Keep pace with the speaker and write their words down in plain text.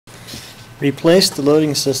Replace the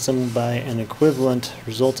loading system by an equivalent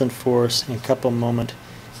resultant force and couple moment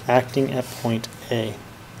acting at point A.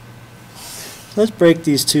 Let's break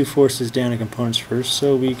these two forces down to components first.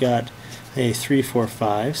 So we got a 3, 4,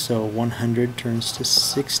 5, so 100 turns to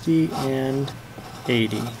 60 and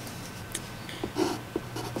 80.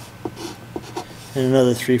 And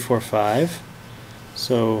another 3, 4, 5.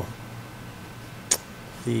 So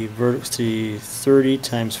the 30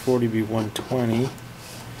 times 40 would be 120,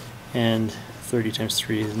 and 30 times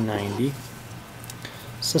 3 is 90.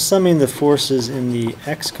 So summing the forces in the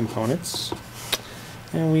x components,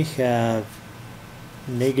 and we have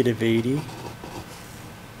negative 80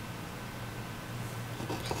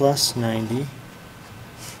 plus 90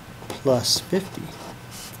 plus 50.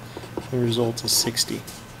 The result is 60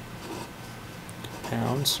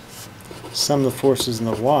 pounds. Sum the forces in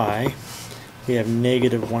the y. We have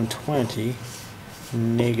negative 120,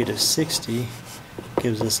 negative 60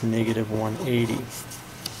 gives us negative 180.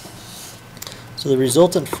 So the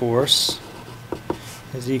resultant force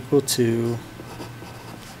is equal to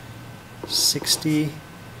 60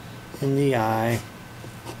 in the I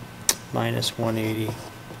minus 180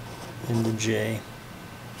 in the J.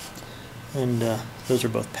 And those are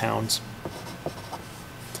both pounds.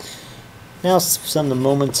 Now sum the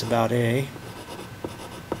moments about A.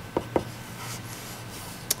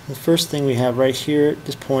 The first thing we have right here at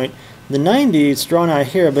this point, the 90 is drawn out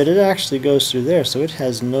here, but it actually goes through there, so it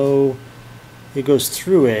has no, it goes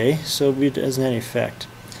through A, so it doesn't have any effect.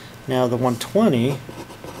 Now the 120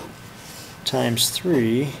 times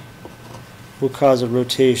 3 will cause a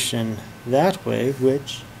rotation that way,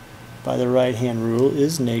 which by the right hand rule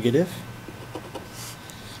is negative.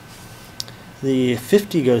 The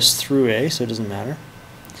 50 goes through A, so it doesn't matter.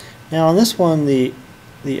 Now on this one, the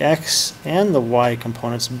x and the y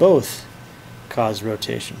components both cause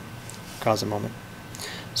rotation, cause a moment.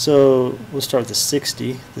 So we'll start with the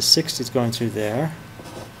 60. The 60 is going through there,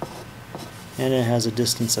 and it has a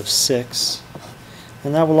distance of 6.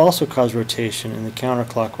 And that will also cause rotation in the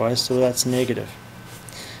counterclockwise, so that's negative.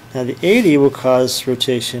 Now the 80 will cause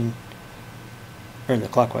rotation, or in the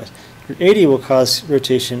clockwise. The 80 will cause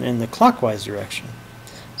rotation in the clockwise direction.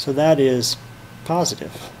 So that is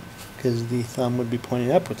positive, because the thumb would be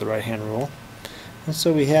pointing up with the right hand rule. And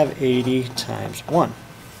so we have 80 times 1.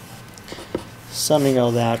 Summing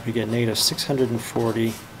all that, we get negative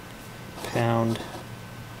 640 pound-feet.